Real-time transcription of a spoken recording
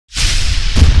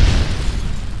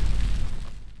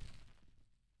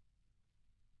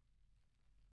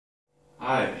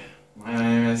Hi, my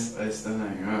name is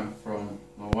Oystein from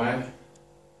Norway.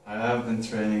 I have been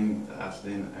training the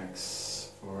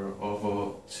ATHLEAN-X for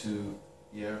over 2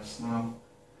 years now.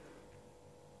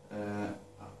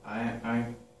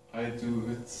 I do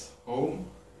it home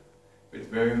with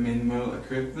very minimal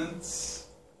equipment.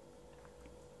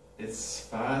 It's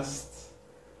fast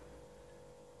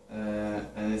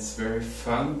and it's very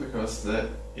fun because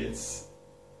it's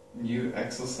new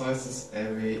exercises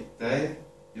every day.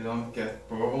 You don't get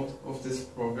bored of this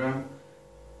program.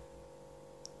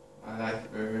 I like it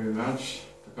very, very much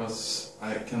because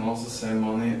I can also save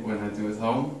money when I do it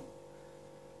home.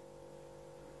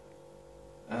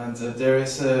 And there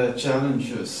is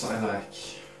challenges I like.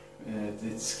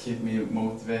 It's keep me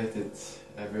motivated.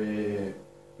 Every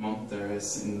month there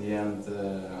is in the end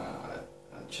a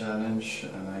challenge,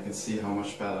 and I can see how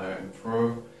much better I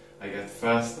improve. I get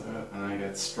faster and I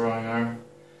get stronger.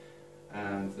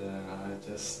 And I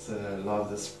just love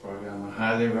this program. I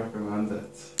highly recommend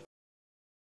it.